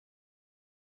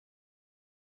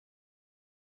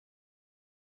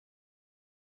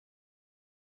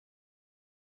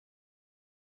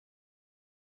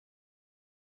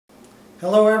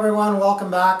Hello everyone,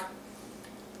 welcome back.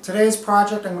 Today's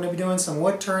project I'm going to be doing some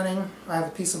wood turning. I have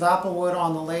a piece of apple wood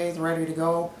on the lathe ready to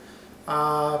go.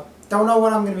 Don't know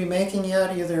what I'm going to be making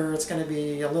yet. Either it's going to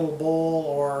be a little bowl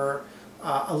or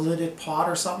a lidded pot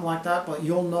or something like that, but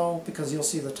you'll know because you'll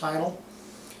see the title.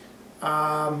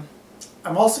 I'm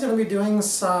also going to be doing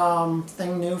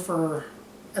something new for,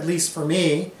 at least for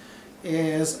me,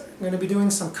 is I'm going to be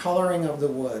doing some coloring of the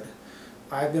wood.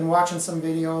 I've been watching some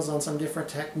videos on some different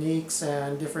techniques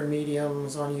and different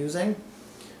mediums on using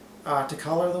to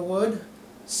color the wood.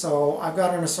 So I've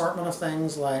got an assortment of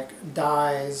things like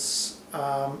dyes,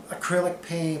 acrylic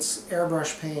paints,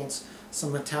 airbrush paints,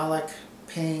 some metallic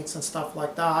paints and stuff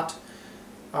like that,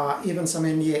 even some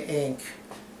India ink.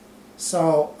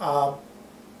 So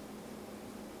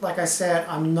like I said,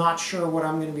 I'm not sure what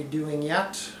I'm going to be doing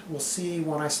yet. We'll see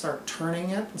when I start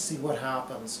turning it and see what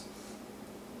happens.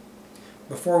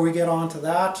 Before we get on to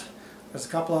that, there's a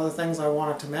couple other things I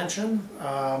wanted to mention.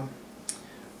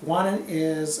 One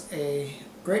is a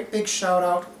great big shout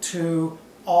out to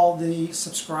all the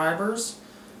subscribers.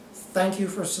 Thank you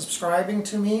for subscribing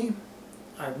to me.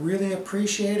 I really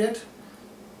appreciate it.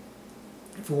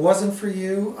 If it wasn't for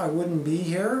you, I wouldn't be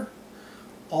here.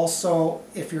 Also,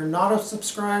 if you're not a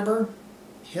subscriber,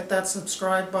 hit that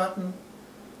subscribe button.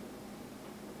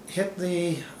 Hit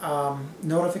the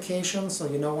notification so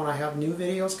you know when I have new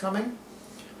videos coming.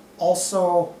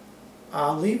 Also,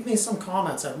 leave me some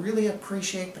comments. I really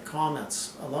appreciate the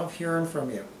comments. I love hearing from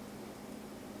you.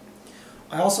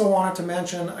 I also wanted to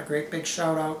mention a great big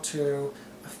shout out to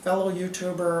a fellow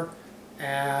YouTuber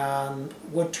and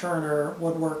wood turner,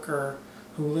 woodworker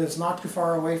who lives not too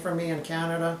far away from me in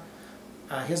Canada.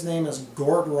 His name is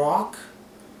Gord.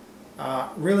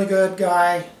 Really good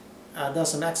guy,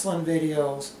 does some excellent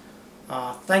videos.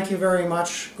 Thank you very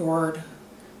much, Gord,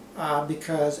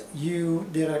 because you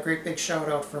did a great big shout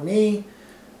out for me,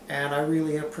 and I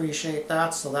really appreciate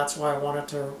that, so that's why I wanted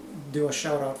to do a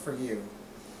shout out for you.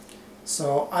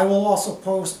 So I will also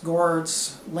post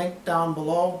Gord's link down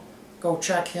below. Go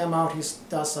check him out, he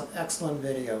does some excellent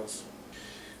videos.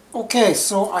 Okay,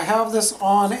 so I have this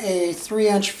on a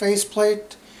 3-inch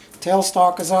faceplate.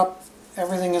 Tailstock is up,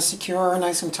 everything is secure,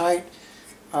 nice and tight.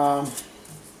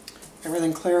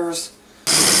 Everything clears.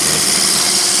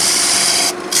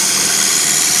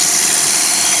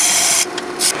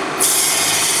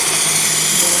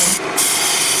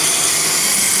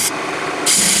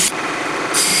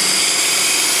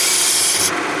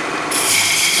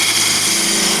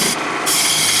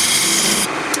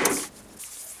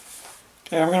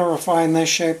 Okay, I'm going to refine this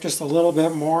shape just a little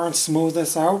bit more and smooth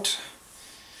this out.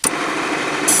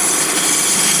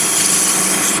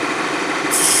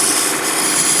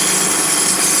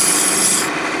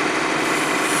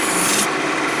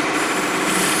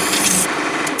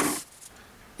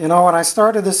 You know, when I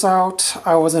started this out,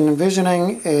 I was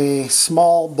envisioning a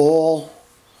small bowl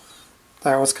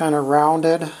that was kind of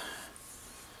rounded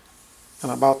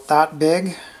and about that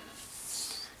big.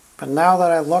 But now that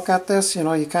I look at this, you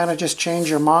know, you kind of just change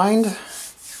your mind.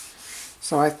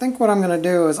 So I think what I'm going to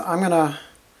do is I'm going to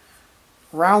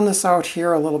round this out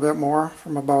here a little bit more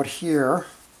from about here.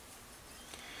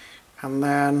 And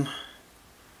then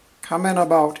come in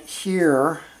about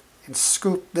here and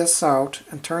scoop this out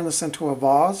and turn this into a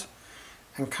vase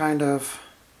and kind of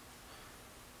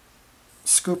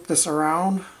scoop this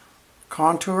around,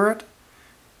 contour it,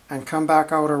 and come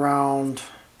back out around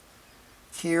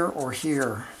here or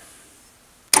here.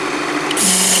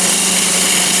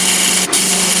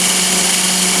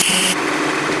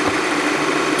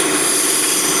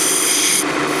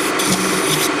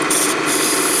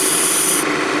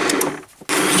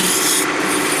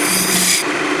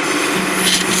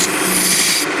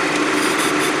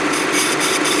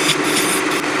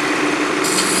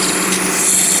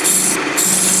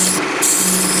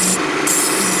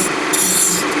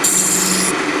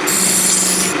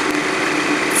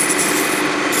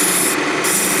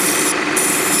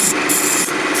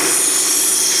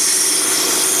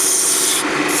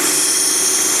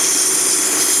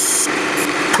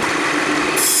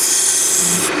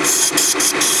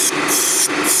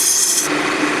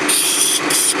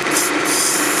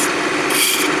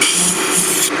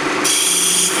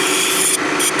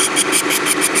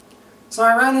 So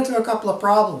I ran into a couple of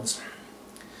problems.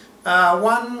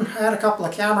 One, I had a couple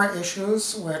of camera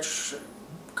issues, which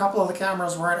a couple of the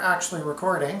cameras weren't actually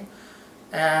recording.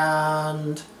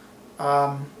 And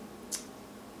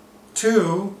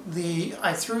two,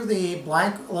 I threw the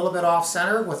blank a little bit off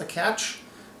center with a catch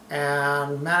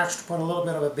and managed to put a little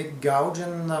bit of a big gouge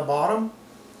in the bottom.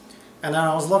 And then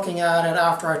I was looking at it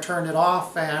after I turned it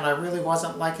off, and I really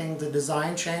wasn't liking the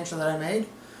design change that I made.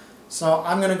 So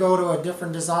I'm going to go to a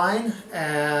different design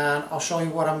and I'll show you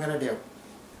what I'm going to do.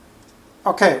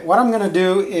 Okay, what I'm going to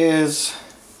do is,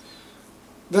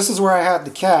 this is where I had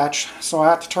the catch, so I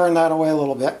have to turn that away a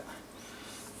little bit.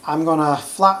 I'm going to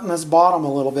flatten this bottom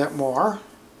a little bit more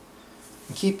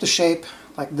and keep the shape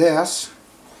like this.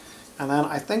 And then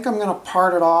I think I'm going to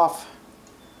part it off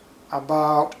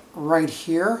about right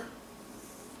here.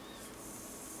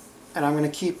 And I'm going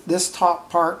to keep this top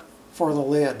part for the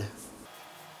lid.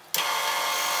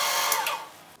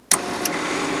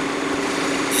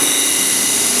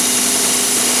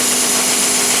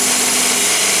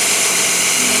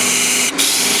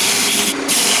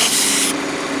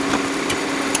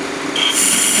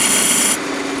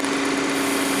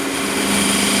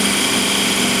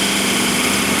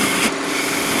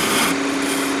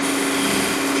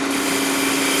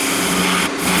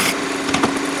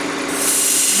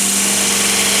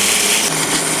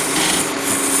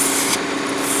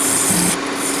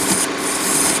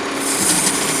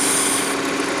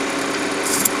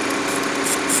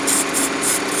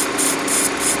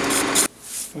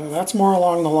 That's more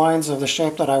along the lines of the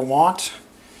shape that I want,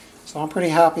 so I'm pretty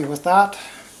happy with that.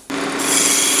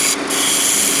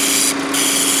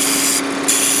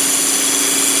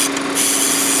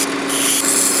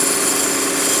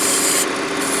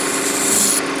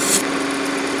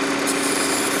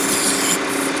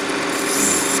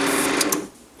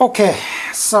 Okay,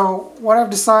 so what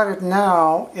I've decided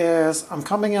now is I'm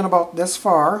coming in about this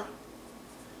far,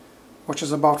 which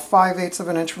is about 5/8 of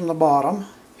an inch from the bottom.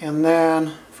 And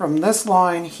then from this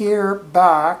line here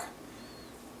back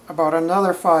about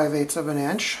another 5/8 of an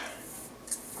inch.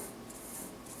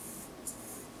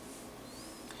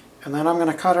 And then I'm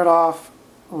going to cut it off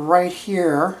right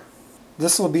here.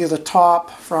 This will be the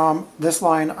top. From this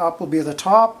line up will be the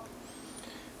top.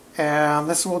 And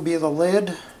this will be the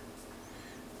lid,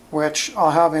 which I'll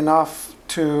have enough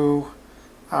to,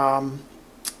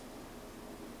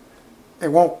 it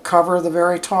won't cover the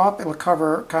very top, it'll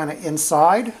cover kind of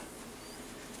inside.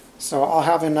 So I'll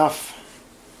have enough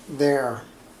there.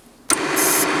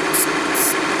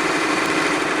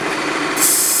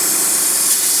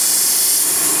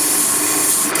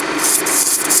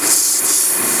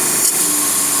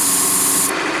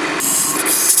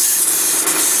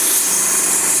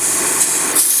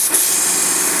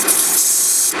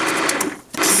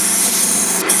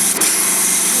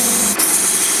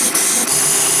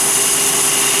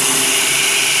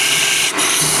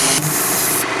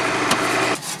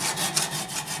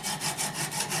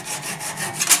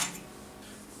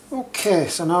 Okay,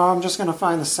 so now I'm just going to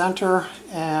find the center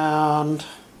and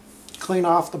clean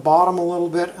off the bottom a little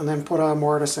bit and then put a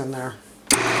mortise in there.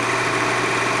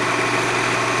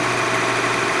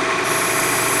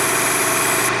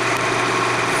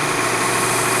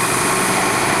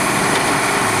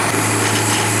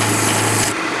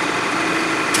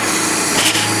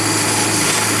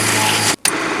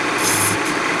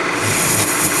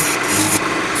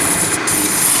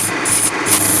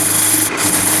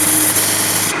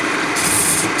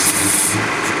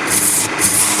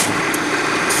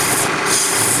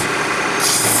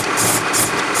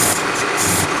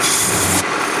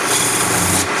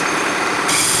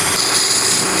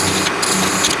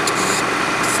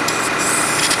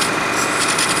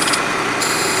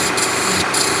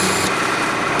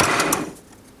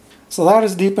 So that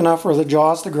is deep enough for the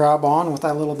jaws to grab on with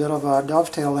that little bit of a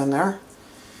dovetail in there.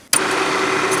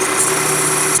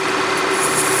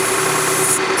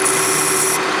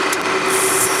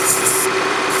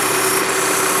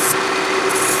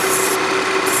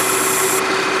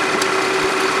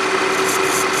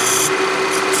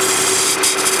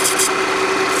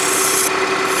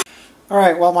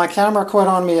 Alright, well my camera quit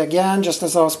on me again just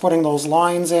as I was putting those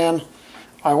lines in.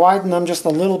 I widened them just a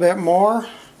little bit more.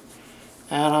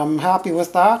 And I'm happy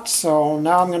with that, so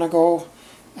now I'm going to go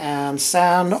and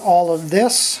sand all of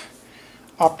this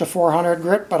up to 400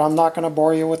 grit, but I'm not going to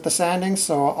bore you with the sanding,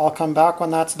 so I'll come back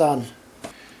when that's done.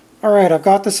 Alright, I've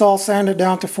got this all sanded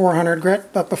down to 400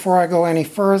 grit, but before I go any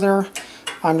further,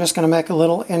 I'm just going to make a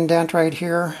little indent right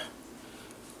here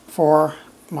for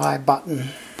my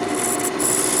button.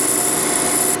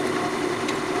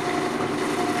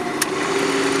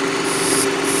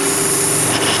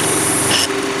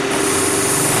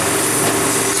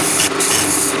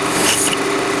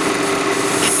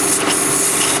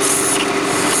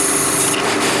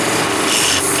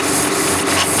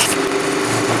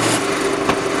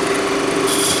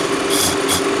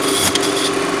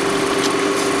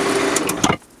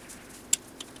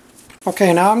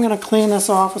 Okay, now I'm going to clean this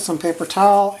off with some paper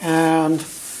towel, and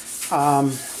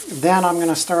then I'm going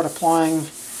to start applying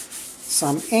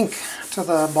some ink to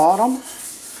the bottom.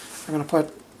 I'm going to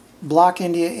put Black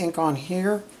India ink on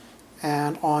here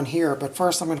and on here, but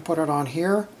first I'm going to put it on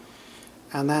here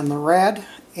and then the red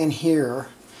in here,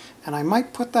 and I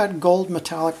might put that gold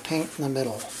metallic paint in the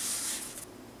middle.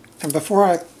 And before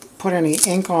I put any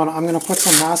ink on, I'm going to put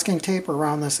some masking tape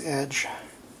around this edge.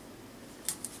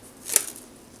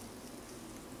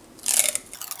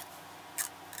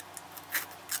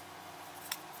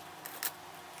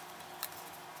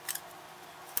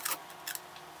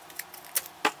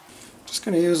 Just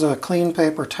going to use a clean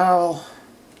paper towel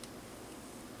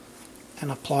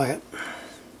and apply it.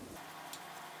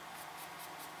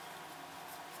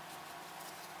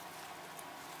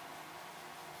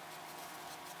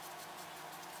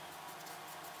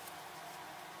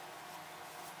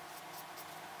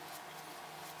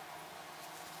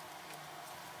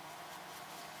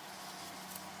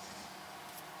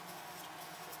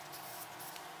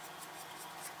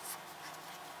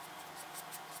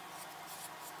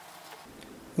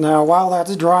 Now while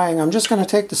that's drying, I'm just going to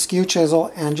take the skew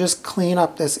chisel and just clean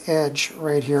up this edge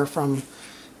right here from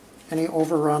any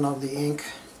overrun of the ink.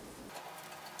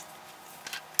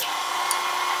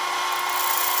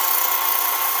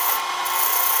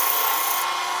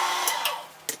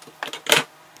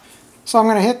 So I'm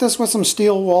going to hit this with some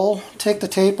steel wool, take the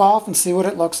tape off and see what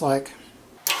it looks like.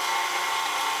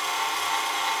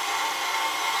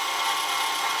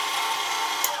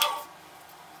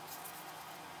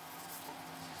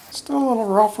 Still a little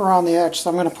rough around the edge, so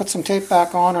I'm going to put some tape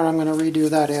back on and I'm going to redo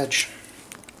that edge.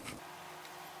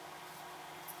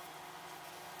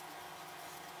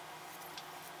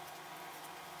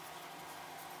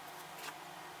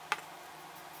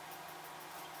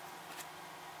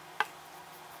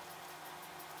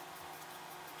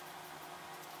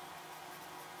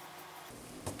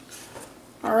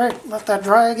 Alright, let that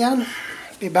dry again.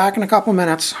 Be back in a couple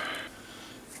minutes.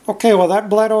 Okay, well that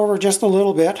bled over just a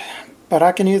little bit, but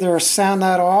I can either sand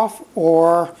that off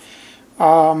or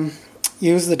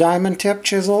use the diamond tip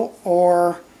chisel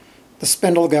or the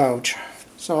spindle gouge.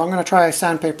 So I'm going to try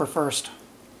sandpaper first.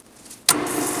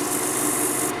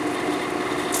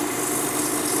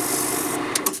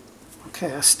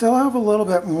 Okay, I still have a little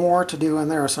bit more to do in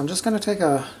there, so I'm just going to take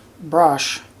a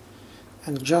brush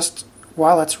and just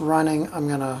while it's running, I'm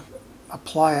going to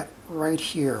apply it right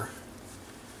here,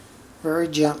 very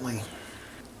gently.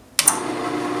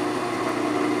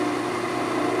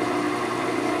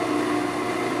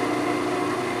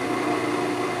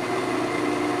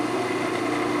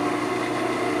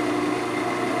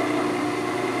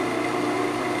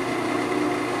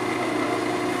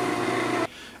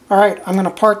 Alright, I'm going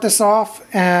to part this off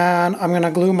and I'm going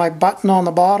to glue my button on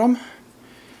the bottom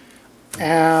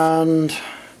and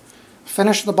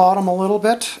finish the bottom a little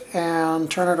bit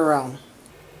and turn it around.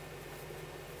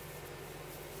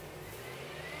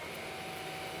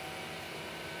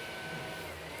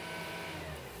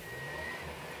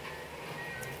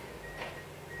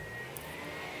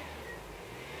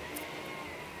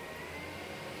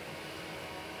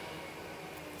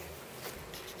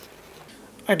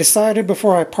 I decided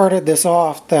before I parted this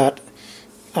off that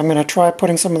I'm going to try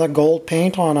putting some of the gold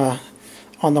paint on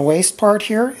the waist part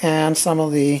here and some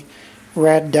of the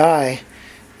red dye,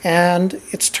 and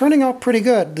it's turning out pretty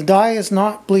good. The dye is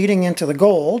not bleeding into the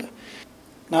gold.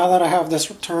 Now that I have this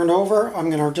turned over, I'm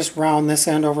going to just round this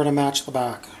end over to match the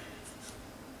back.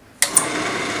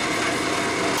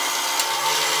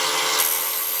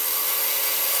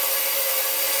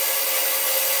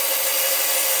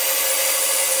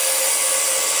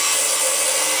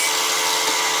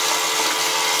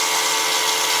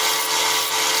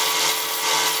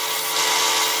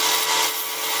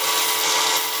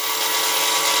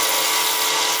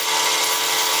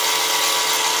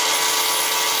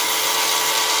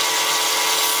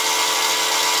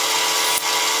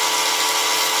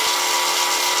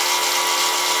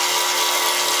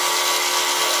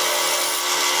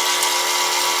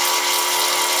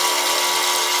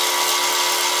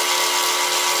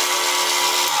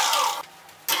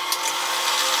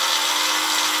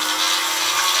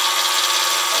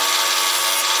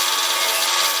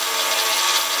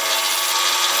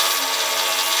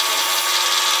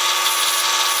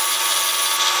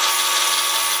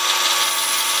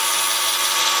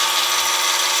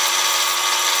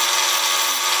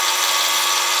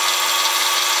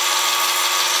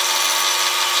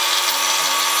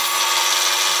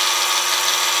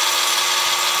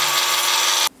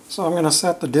 So I'm going to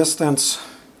set the distance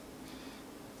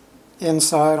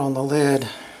inside on the lid.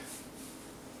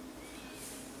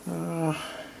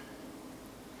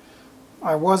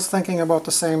 I was thinking about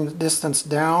the same distance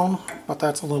down, but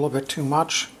that's a little bit too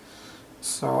much.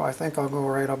 So I think I'll go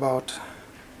right about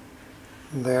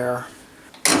there.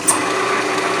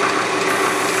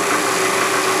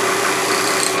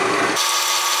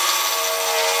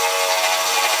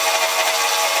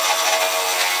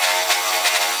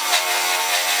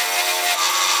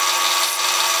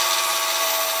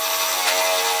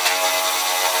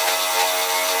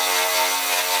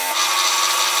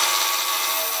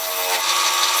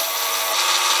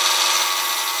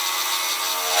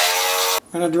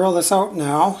 I'm going to drill this out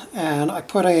now, and I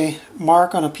put a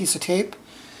mark on a piece of tape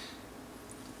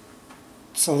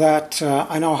so that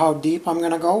I know how deep I'm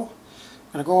going to go.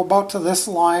 I'm going to go about to this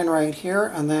line right here,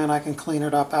 and then I can clean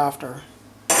it up after.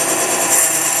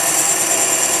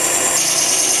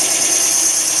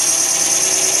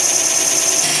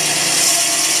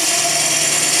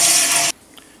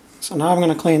 So now I'm going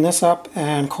to clean this up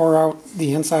and core out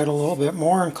the inside a little bit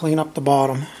more and clean up the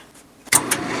bottom.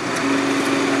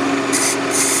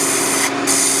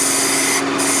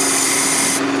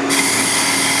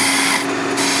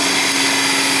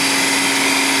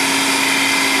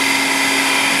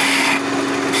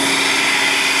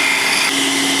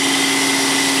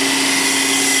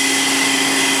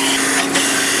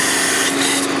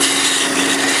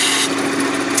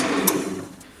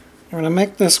 I'm going to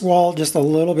make this wall just a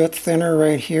little bit thinner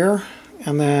right here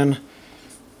and then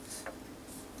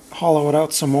hollow it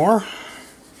out some more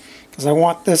because I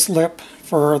want this lip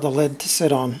for the lid to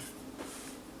sit on.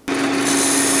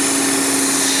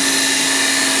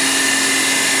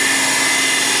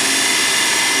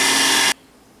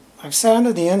 I've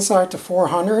sanded the inside to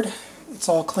 400. It's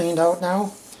all cleaned out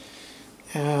now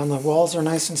and the walls are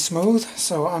nice and smooth,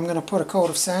 so I'm going to put a coat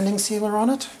of sanding sealer on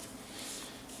it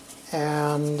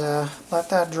and let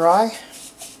that dry,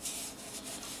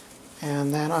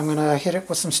 and then I'm going to hit it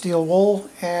with some steel wool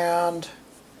and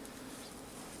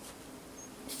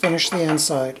finish the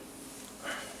inside.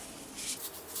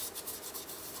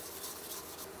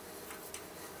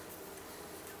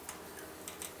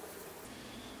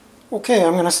 Okay,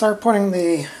 I'm going to start putting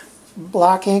the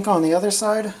black ink on the other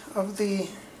side of this.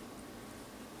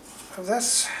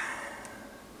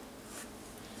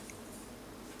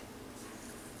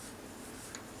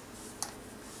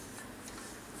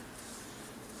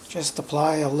 Just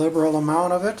apply a liberal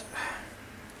amount of it,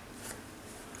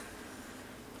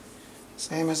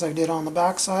 same as I did on the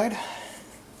back side,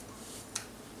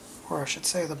 or I should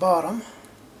say the bottom.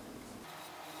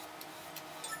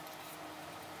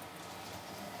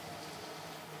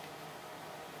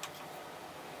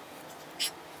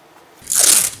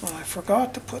 Well, I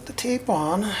forgot to put the tape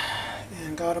on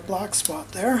and got a black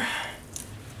spot there,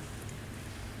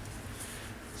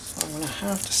 so I'm going to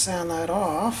have to sand that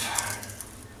off.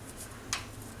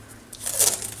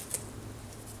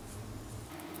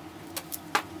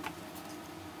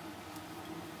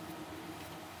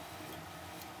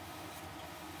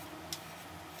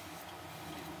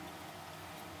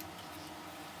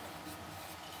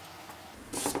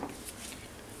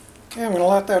 Okay, I'm going to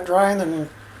let that dry and then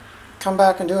come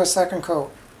back and do a second coat.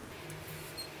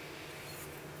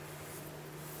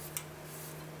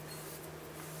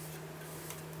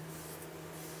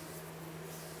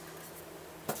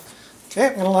 Okay,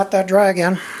 I'm going to let that dry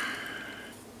again.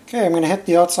 Okay, I'm going to hit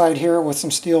the outside here with some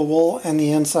steel wool and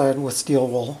the inside with steel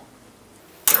wool.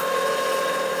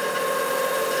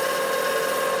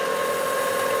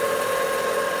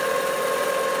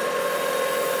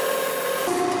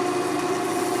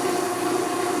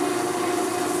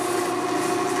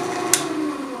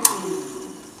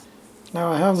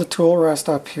 Now I have the tool rest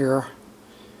up here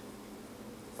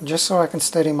just so I can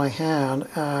steady my hand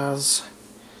as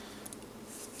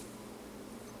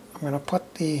I'm going to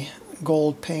put the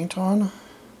gold paint on.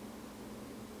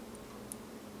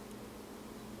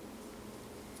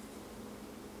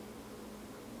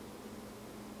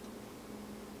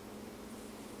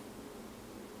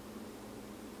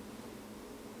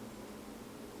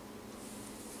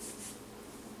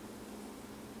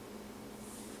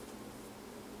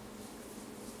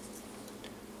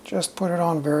 Just put it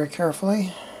on very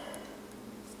carefully.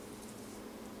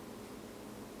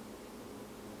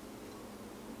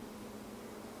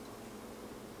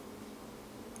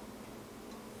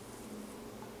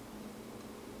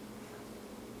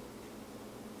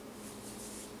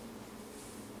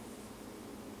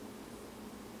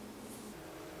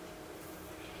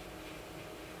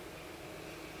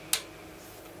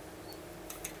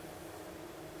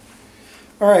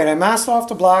 Alright, I masked off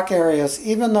the black areas.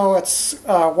 Even though it's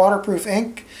waterproof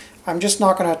ink, I'm just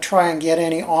not going to try and get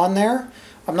any on there.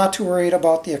 I'm not too worried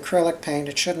about the acrylic paint.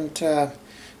 It shouldn't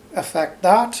affect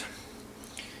that.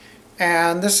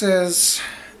 And this is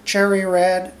cherry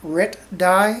red RIT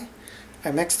dye. I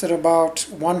mixed it about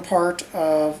 1 part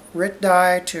of RIT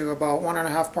dye to about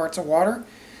 1.5 parts of water,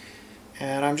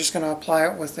 and I'm just going to apply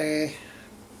it with a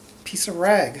piece of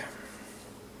rag.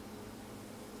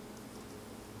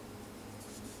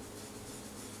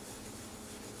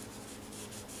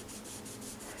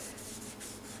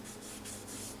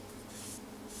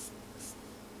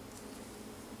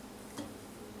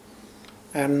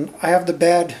 And I have the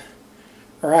bed,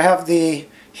 or I have the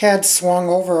head swung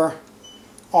over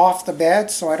off the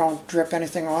bed so I don't drip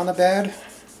anything on the bed.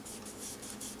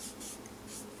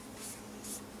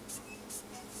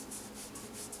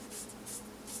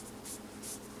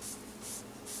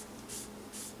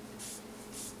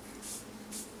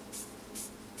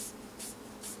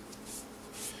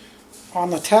 On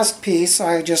the test piece,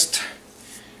 I just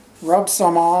rub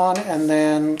some on and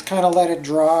then kind of let it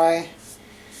dry,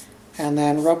 and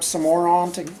then rub some more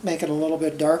on to make it a little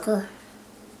bit darker.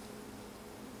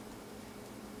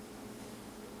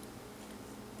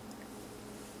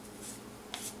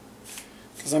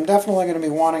 Because I'm definitely going to be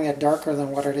wanting it darker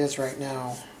than what it is right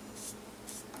now.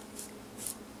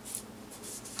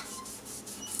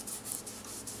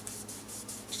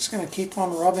 Just going to keep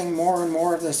on rubbing more and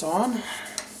more of this on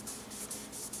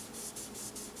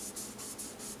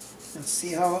and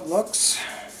see how it looks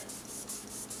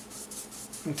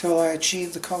until I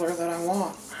achieve the color that I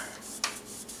want.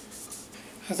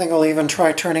 I think I'll even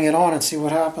try turning it on and see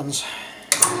what happens.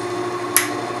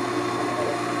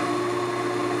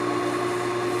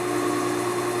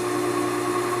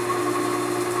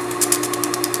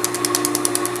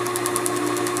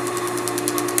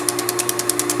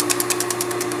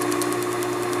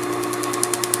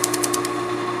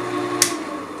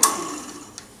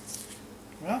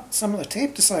 Well, some of the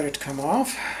tape decided to come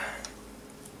off.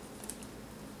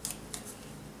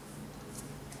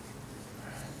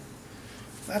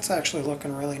 That's actually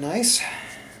looking really nice.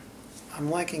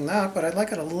 I'm liking that, but I'd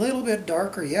like it a little bit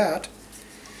darker yet.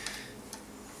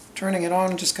 Turning it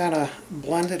on just kind of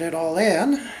blended it all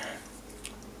in.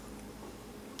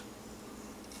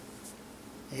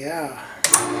 Yeah.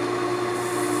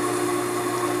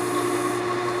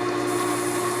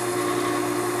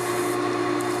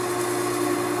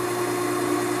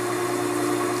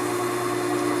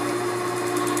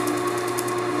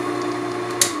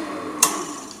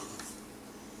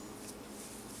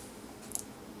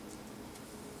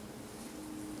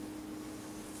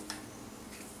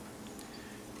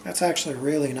 That's actually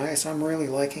really nice. I'm really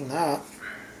liking that.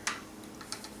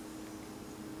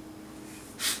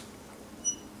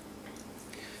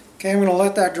 Okay, I'm going to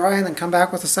let that dry and then come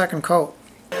back with a second coat.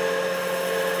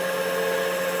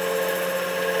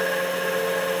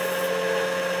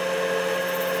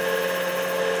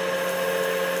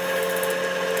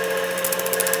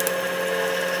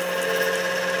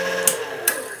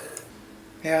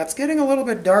 Yeah, it's getting a little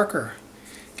bit darker.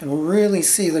 You can really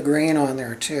see the grain on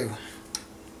there too.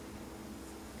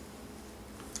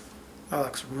 That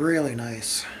looks really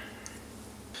nice.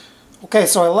 Okay,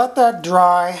 so I let that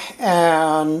dry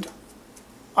and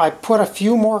I put a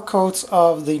few more coats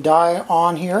of the dye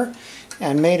on here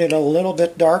and made it a little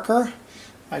bit darker.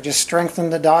 I just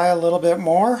strengthened the dye a little bit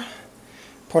more,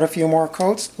 put a few more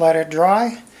coats, let it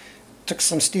dry, took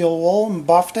some steel wool and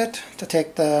buffed it to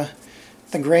take the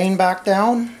grain back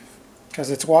down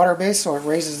because it's water-based, so it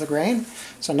raises the grain.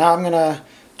 So now I'm going to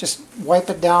just wipe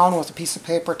it down with a piece of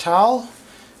paper towel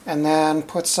and then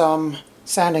put some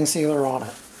sanding sealer on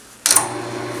it.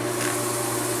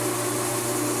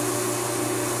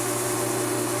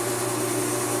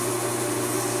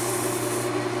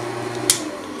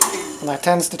 And that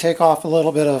tends to take off a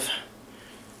little bit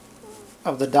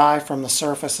of the dye from the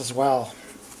surface as well.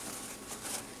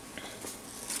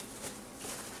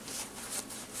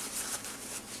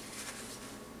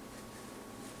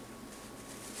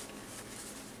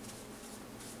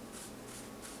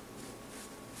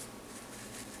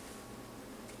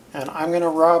 And I'm going to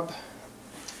rub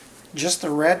just the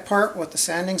red part with the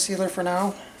sanding sealer for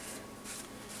now.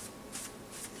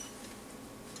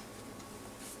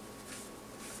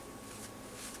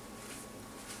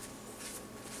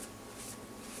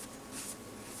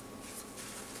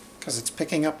 Because it's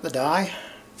picking up the dye.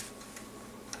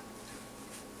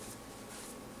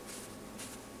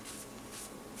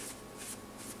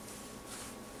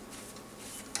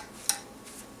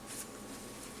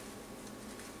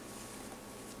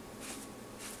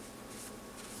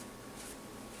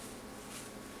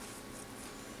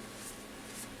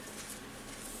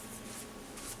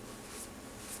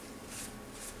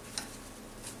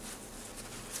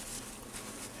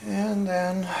 And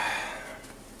then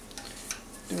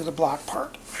do the black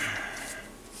part.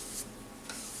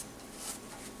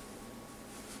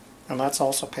 And that's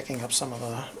also picking up some of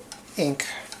the ink.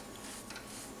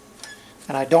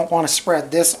 And I don't want to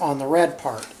spread this on the red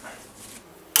part.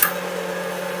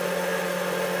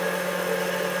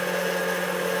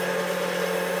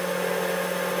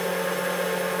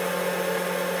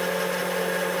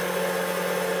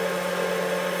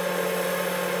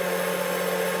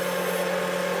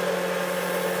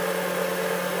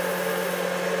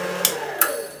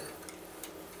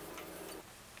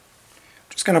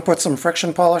 Just going to put some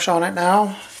friction polish on it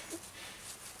now.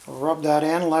 Rub that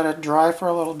in, let it dry for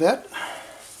a little bit.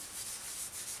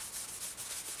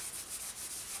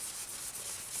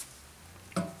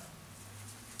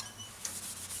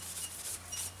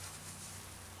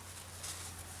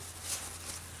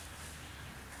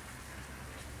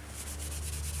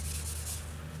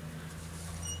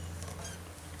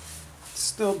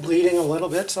 Still bleeding a little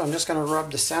bit, so I'm just going to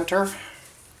rub the center.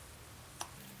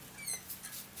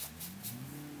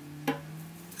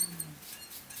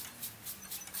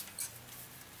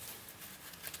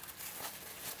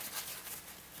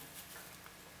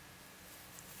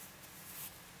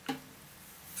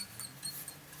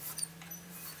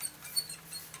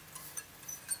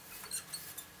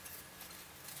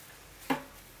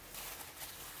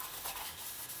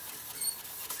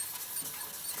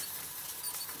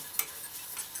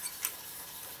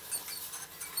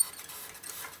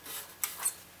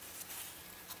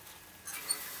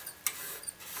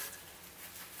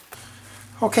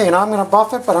 Okay, now I'm going to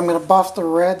buff it, but I'm going to buff the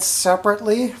red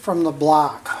separately from the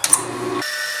black.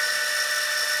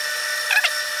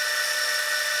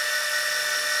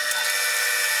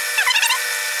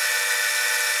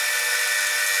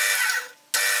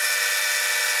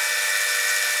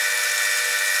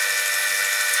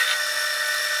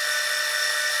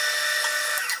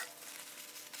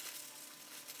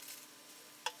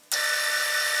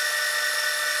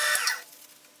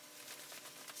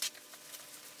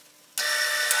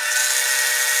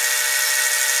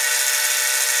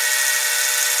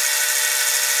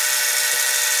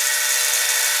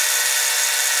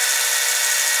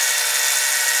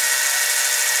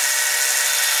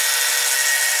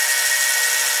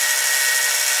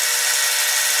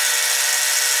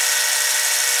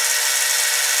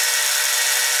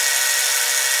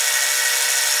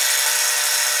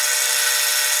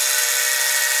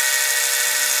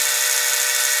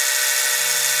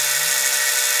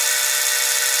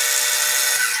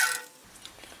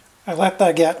 I let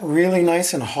that get really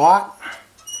nice and hot,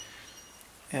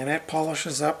 and it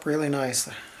polishes up really nice.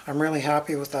 I'm really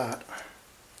happy with that.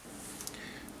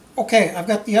 Okay, I've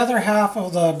got the other half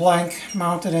of the blank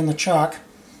mounted in the chuck,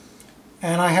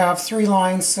 and I have 3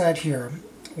 lines set here.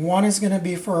 One is going to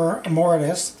be for a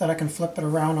mortise that I can flip it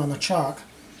around on the chuck.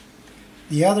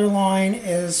 The other line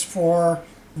is for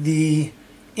the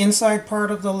inside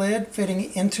part of the lid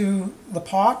fitting into the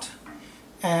pot,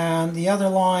 and the other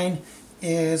line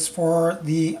is for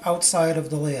the outside of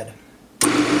the lid.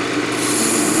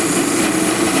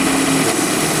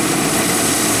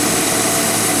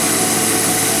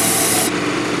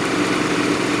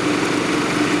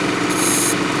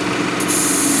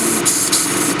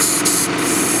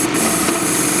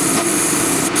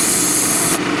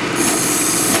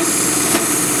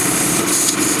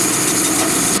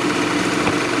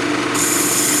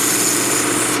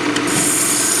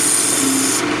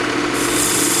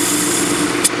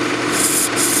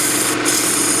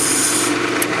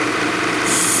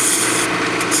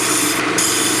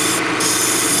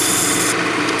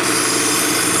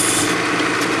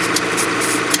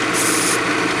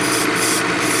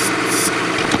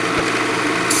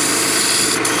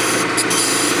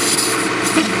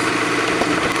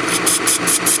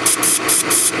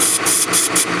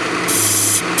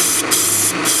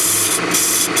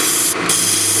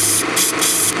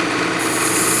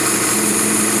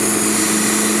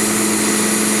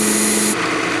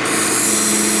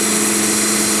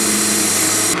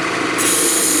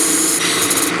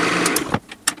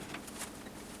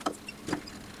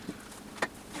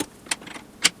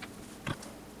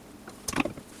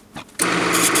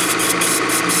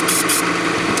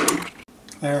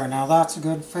 There, now that's a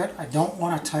good fit. I don't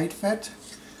want a tight fit.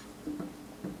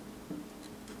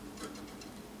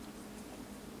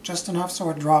 Just enough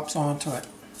so it drops onto it.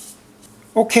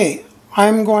 Okay,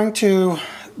 I'm going to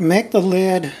make the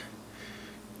lid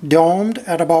domed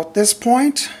at about this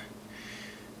point,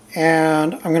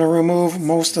 and I'm going to remove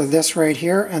most of this right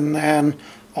here and then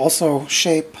also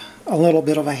shape a little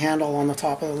bit of a handle on the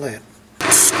top of the lid.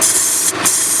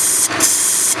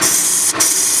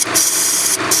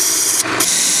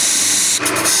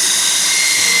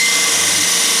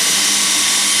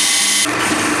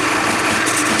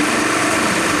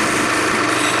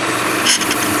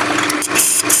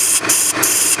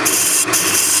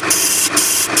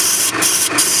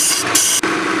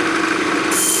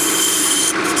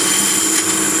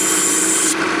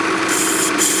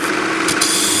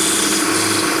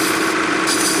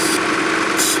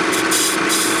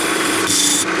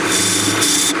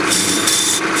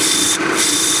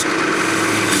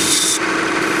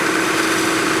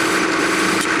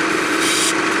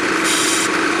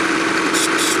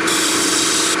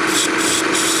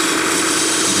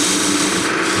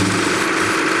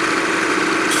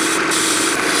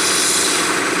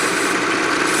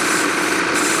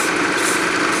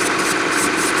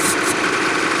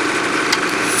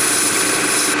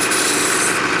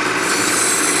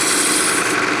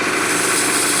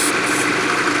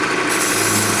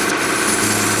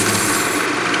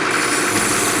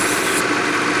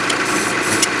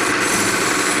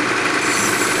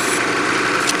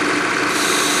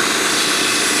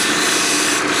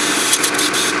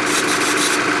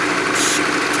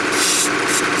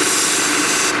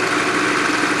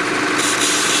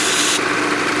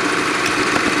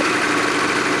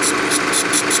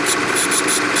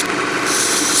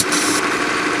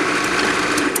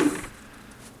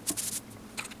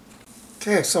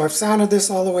 Okay, so I've sanded this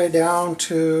all the way down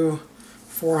to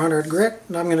 400 grit,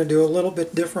 and I'm going to do a little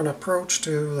bit different approach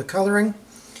to the coloring.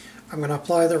 I'm going to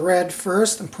apply the red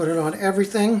first and put it on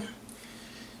everything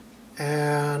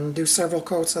and do several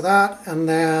coats of that, and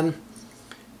then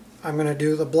I'm going to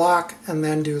do the black and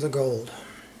then do the gold.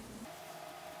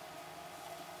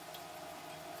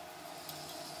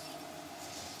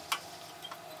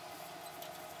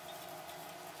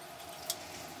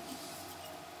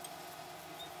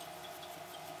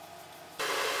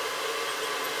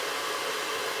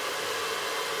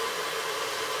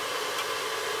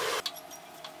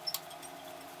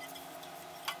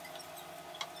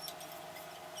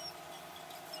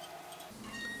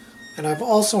 And I've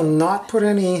also not put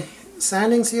any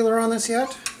sanding sealer on this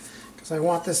yet because I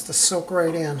want this to soak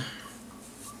right in.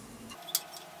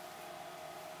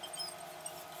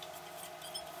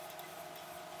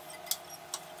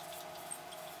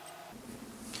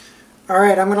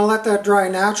 Alright, I'm going to let that dry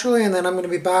naturally, and then I'm going to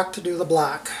be back to do the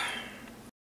black.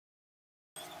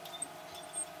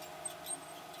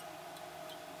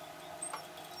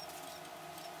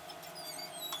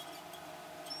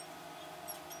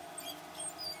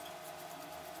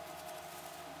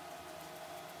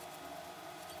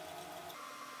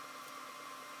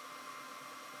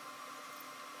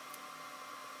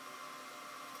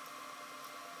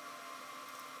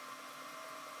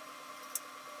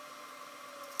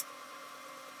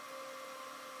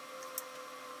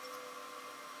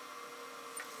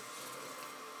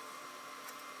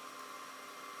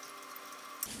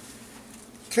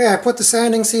 Okay, I put the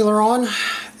sanding sealer on,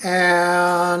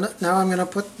 and now I'm going to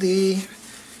put the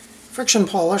friction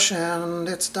polish, and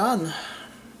it's done.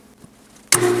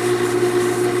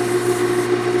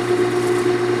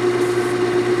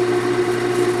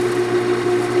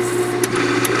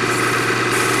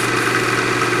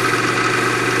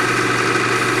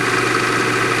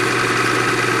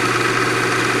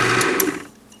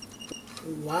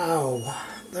 Wow,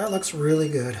 that looks really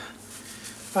good.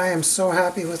 I am so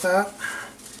happy with that.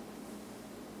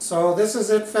 So this is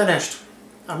it finished.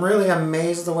 I'm really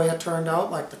amazed the way it turned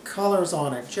out. Like, the colors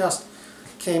on it just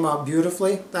came out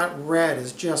beautifully. That red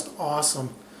is just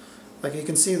awesome. Like, you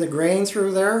can see the grain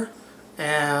through there,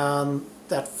 and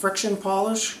that friction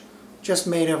polish just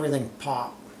made everything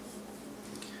pop.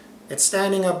 It's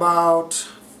standing about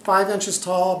 5 inches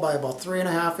tall by about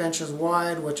 3.5 inches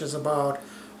wide, which is about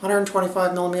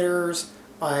 125 millimeters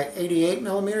by 88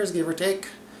 millimeters, give or take.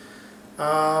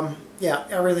 Yeah,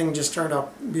 everything just turned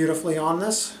out beautifully on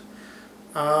this.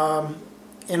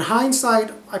 In hindsight,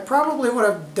 I probably would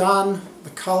have done the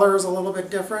colors a little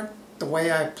bit different, the way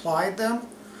I applied them.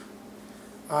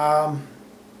 I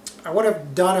would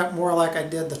have done it more like I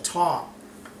did the top.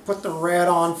 Put the red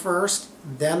on first,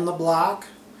 then the black,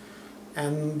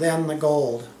 and then the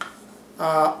gold.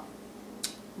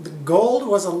 The gold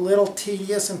was a little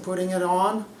tedious in putting it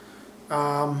on,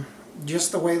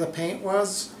 just the way the paint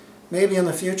was. Maybe in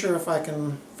the future, if I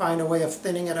can find a way of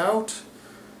thinning it out,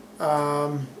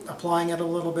 applying it a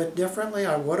little bit differently,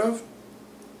 I would have.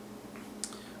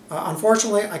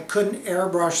 Unfortunately, I couldn't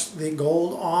airbrush the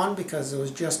gold on because it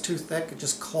was just too thick. It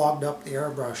just clogged up the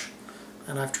airbrush,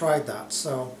 and I've tried that.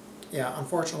 So yeah,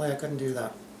 unfortunately I couldn't do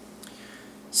that.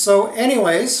 So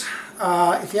anyways,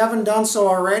 if you haven't done so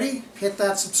already, hit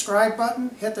that subscribe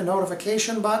button, hit the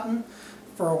notification button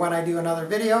for when I do another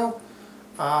video.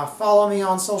 Follow me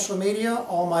on social media.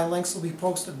 All my links will be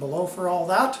posted below for all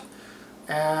that.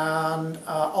 And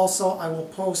also I will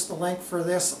post the link for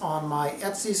this on my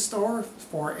Etsy store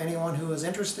for anyone who is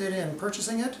interested in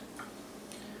purchasing it.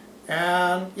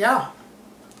 And yeah,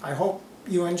 I hope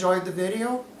you enjoyed the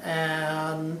video,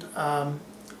 and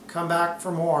come back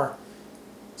for more.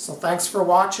 So thanks for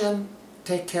watching.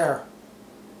 Take care.